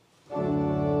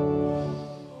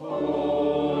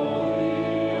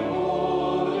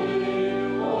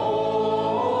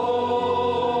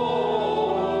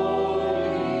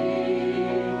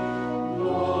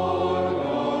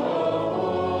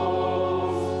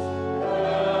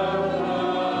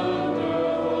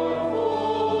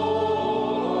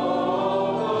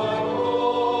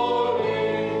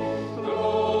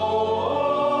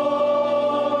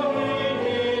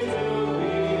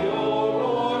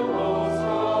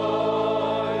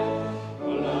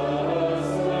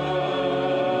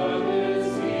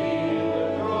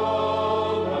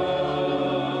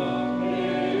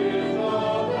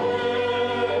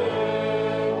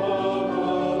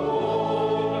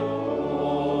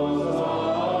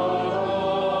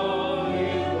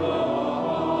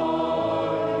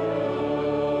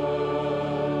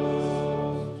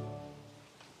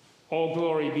 All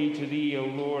glory be to thee, O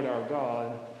Lord our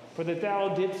God, for that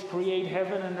thou didst create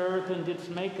heaven and earth and didst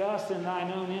make us in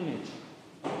thine own image.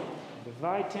 And of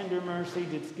thy tender mercy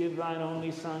didst give thine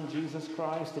only Son, Jesus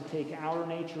Christ, to take our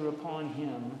nature upon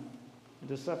him and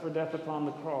to suffer death upon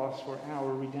the cross for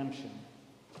our redemption.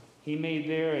 He made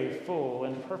there a full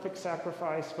and perfect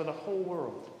sacrifice for the whole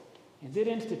world, and did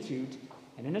institute,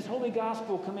 and in his holy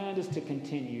gospel command us to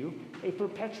continue, a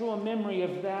perpetual memory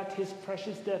of that his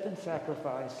precious death and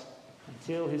sacrifice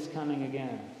until his coming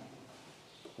again.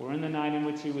 For in the night in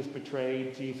which he was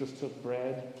betrayed, Jesus took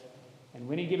bread, and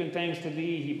when he had given thanks to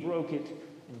thee, he broke it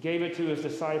and gave it to his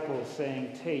disciples,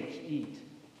 saying, Take, eat.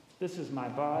 This is my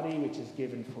body, which is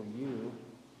given for you.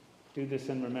 Do this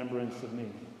in remembrance of me.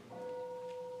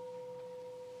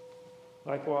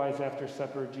 Likewise, after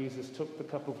supper, Jesus took the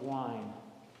cup of wine,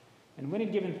 and when he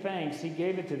had given thanks, he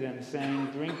gave it to them, saying,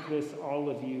 Drink this, all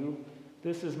of you.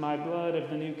 This is my blood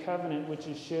of the new covenant, which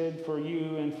is shed for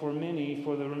you and for many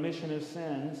for the remission of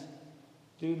sins.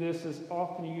 Do this as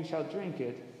often as you shall drink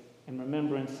it in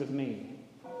remembrance of me.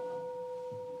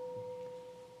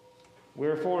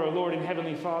 Wherefore, O Lord and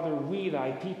Heavenly Father, we,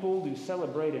 thy people, do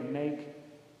celebrate and make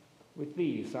with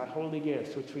these thy holy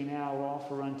gifts, which we now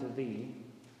offer unto thee,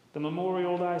 the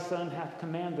memorial thy Son hath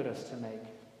commanded us to make,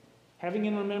 having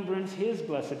in remembrance his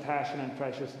blessed passion and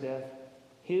precious death,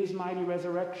 his mighty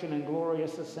resurrection and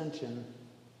glorious ascension,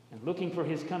 and looking for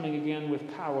his coming again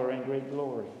with power and great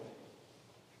glory.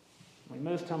 We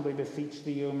most humbly beseech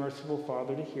thee, O merciful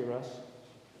Father, to hear us,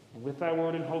 and with thy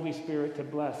word and Holy Spirit to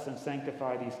bless and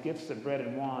sanctify these gifts of bread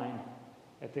and wine,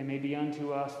 that they may be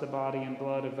unto us the body and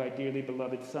blood of thy dearly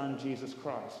beloved Son, Jesus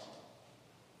Christ.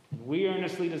 And we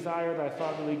earnestly desire thy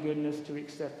fatherly goodness to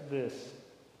accept this,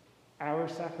 our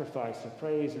sacrifice of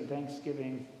praise and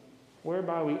thanksgiving,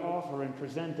 whereby we offer and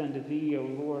present unto thee, O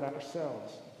Lord,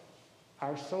 ourselves,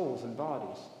 our souls and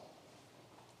bodies.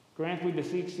 Grant, we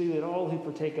beseech thee, that all who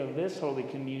partake of this holy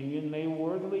communion may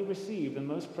worthily receive the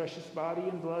most precious body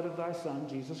and blood of thy Son,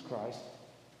 Jesus Christ,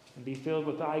 and be filled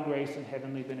with thy grace and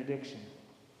heavenly benediction.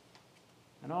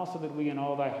 And also that we and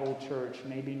all thy whole church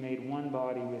may be made one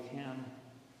body with him,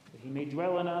 that he may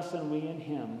dwell in us and we in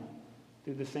him,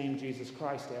 through the same Jesus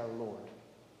Christ our Lord.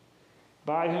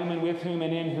 By whom and with whom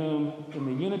and in whom, in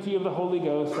the unity of the Holy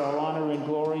Ghost, all honor and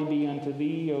glory be unto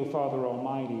thee, O Father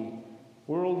Almighty,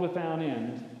 world without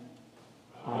end.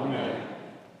 Amen.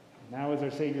 Now as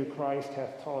our Savior Christ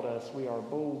hath taught us, we are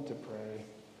bold to pray.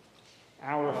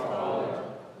 Our Father,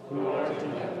 who art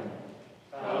in heaven,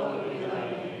 hallowed be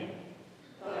thy name.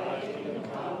 Thy kingdom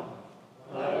come,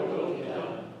 thy will be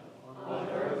done, on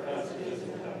earth as it is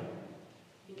in heaven.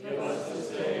 Give us this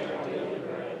day our daily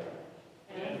bread,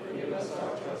 and forgive us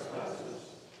our trespasses,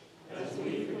 as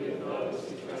we forgive those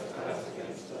who trespass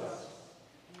against us.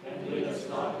 And lead us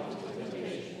not into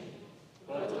temptation,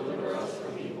 but deliver us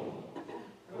from evil.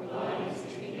 For thine is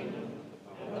the kingdom,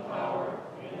 and the power,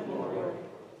 and the glory,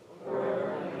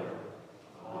 forever and ever.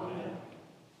 Amen.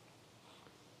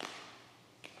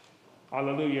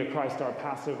 Alleluia, Christ our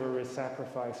Passover is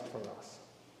sacrificed for us.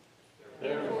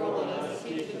 Therefore let us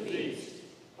keep the feast.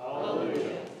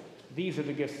 Alleluia. These are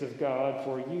the gifts of God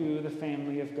for you, the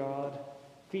family of God.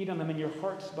 Feed on them in your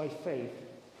hearts by faith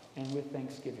and with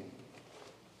thanksgiving.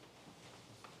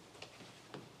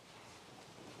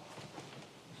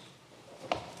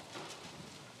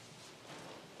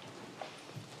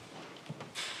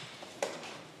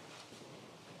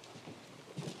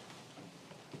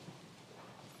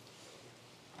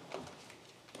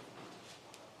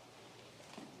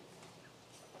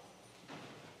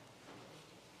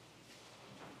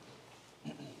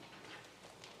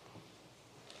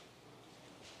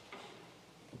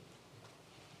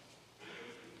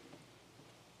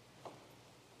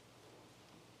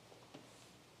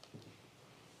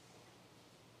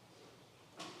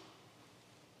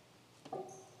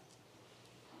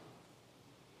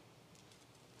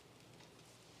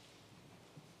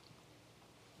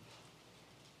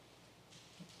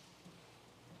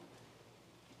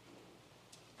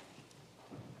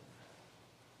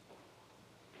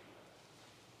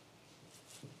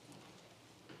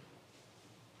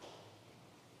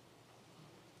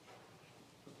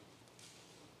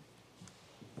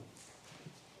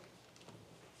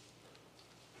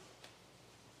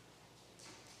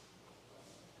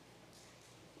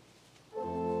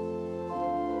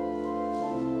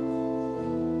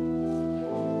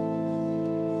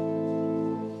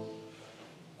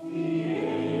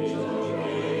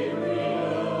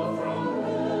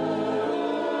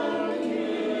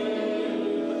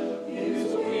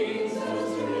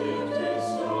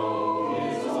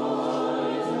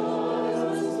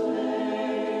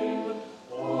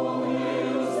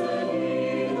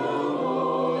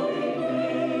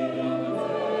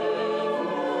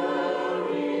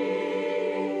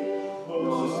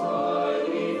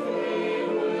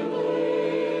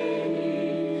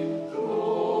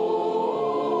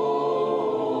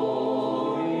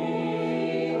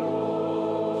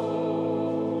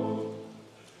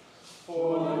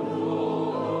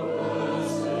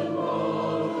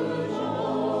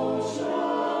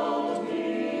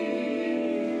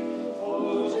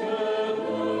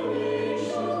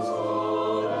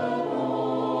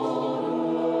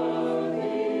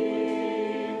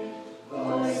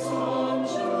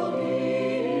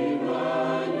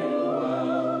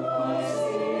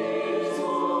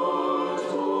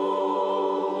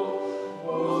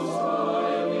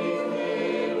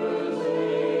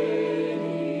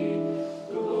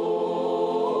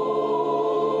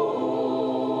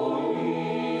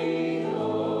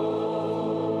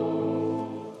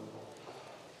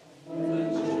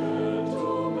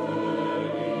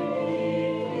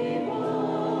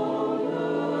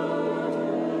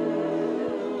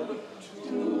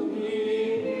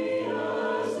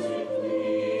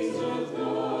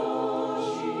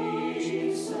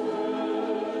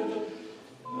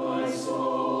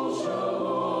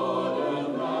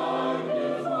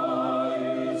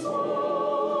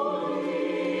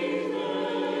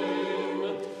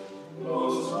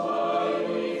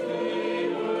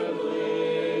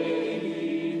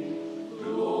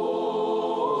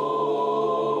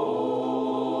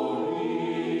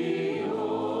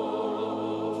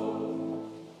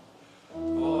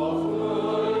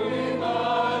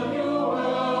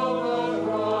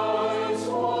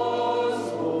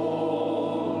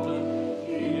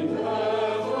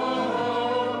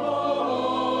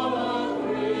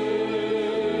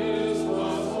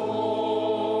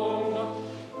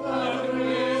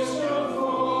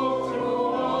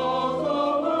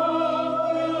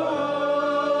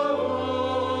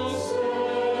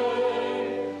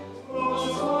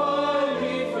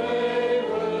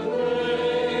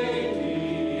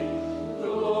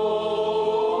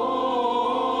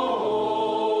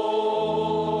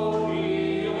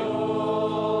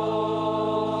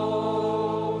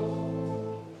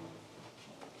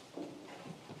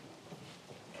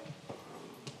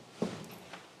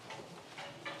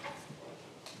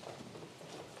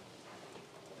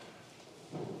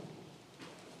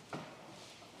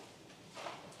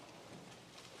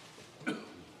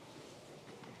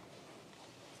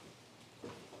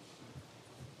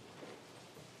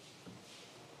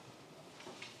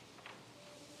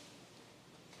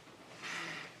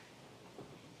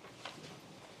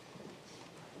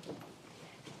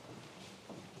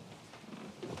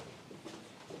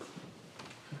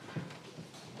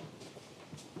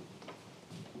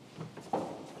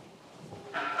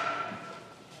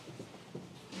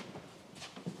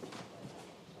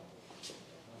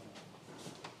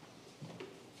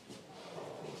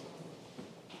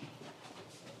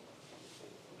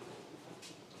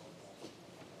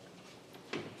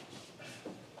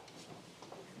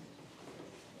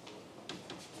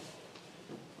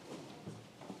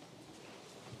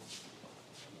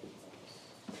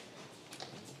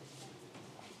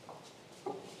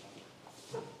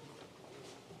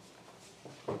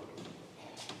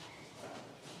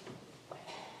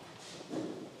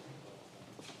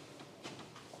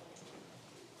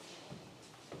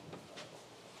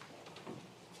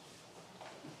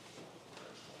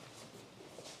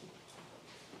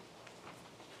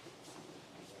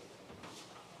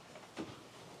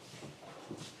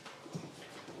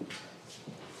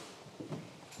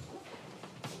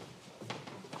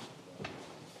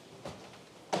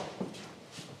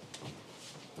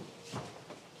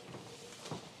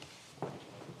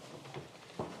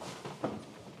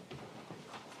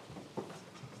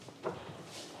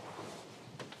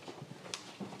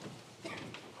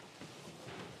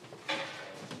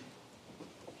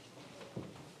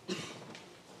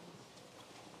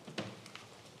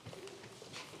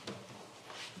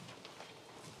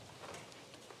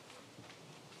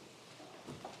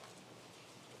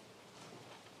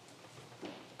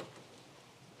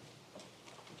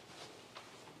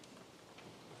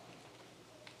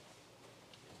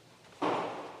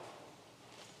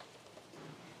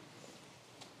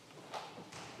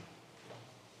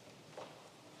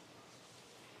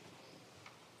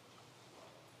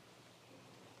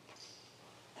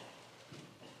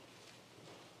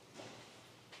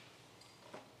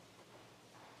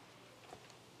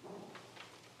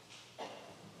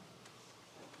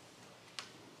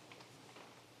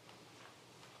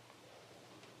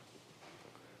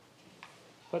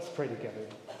 Let's pray together.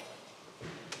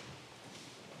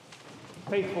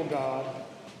 Faithful God,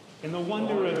 in the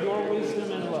wonder of your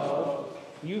wisdom and love,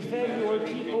 you fed your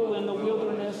people in the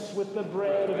wilderness with the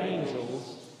bread of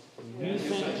angels. You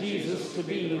sent Jesus to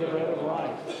be the bread of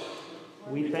life.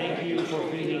 We thank you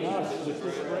for feeding us with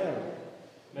this bread.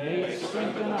 May it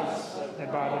strengthen us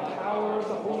that by the power of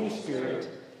the Holy Spirit,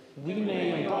 we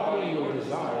may embody your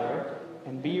desire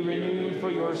and be renewed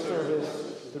for your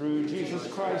service through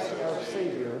Jesus Christ our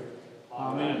Savior.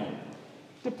 Amen.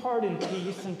 Depart in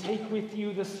peace and take with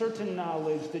you the certain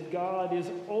knowledge that God is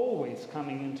always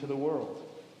coming into the world.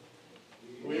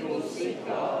 We will seek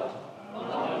God,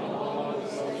 not in the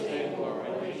moments of stable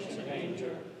or relation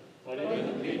danger, but in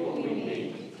the people we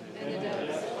meet and the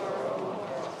depths of our own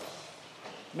hearts.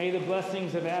 May the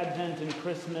blessings of Advent and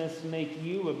Christmas make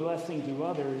you a blessing to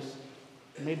others.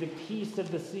 May the peace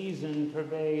of the season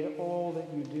pervade all that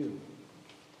you do.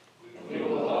 We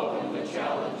will welcome the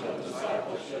challenge of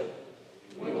discipleship.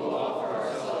 We will offer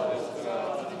ourselves as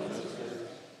God's ministers.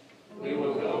 We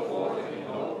will go forth in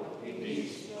hope, in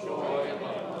peace, joy, and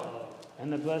love.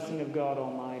 And the blessing of God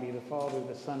Almighty, the Father,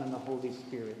 the Son, and the Holy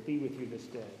Spirit be with you this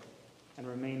day and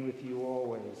remain with you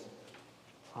always.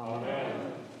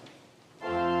 Amen.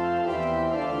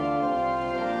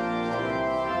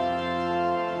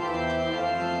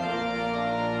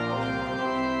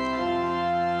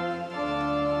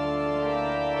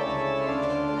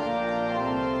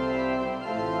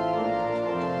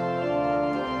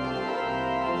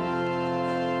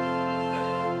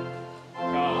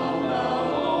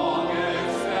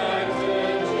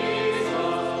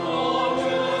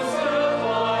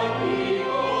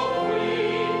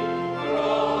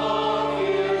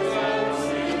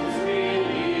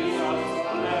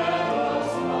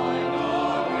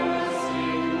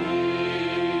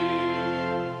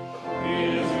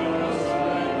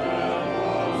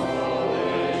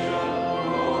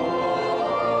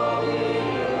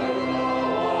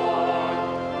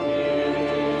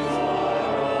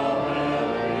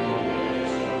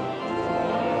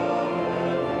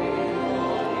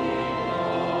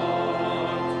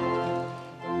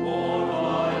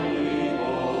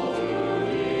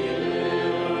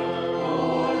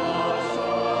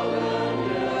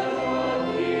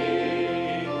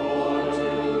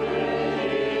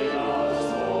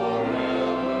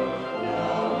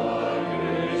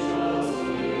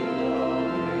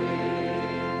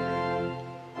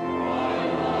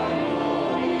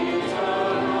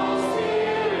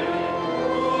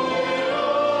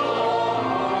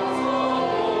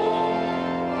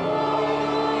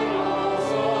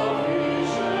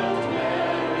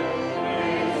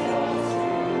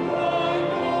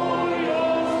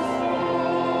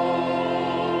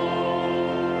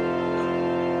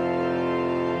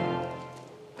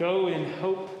 Go in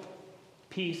hope,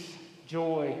 peace,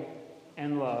 joy,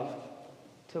 and love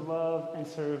to love and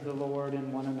serve the Lord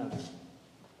and one another.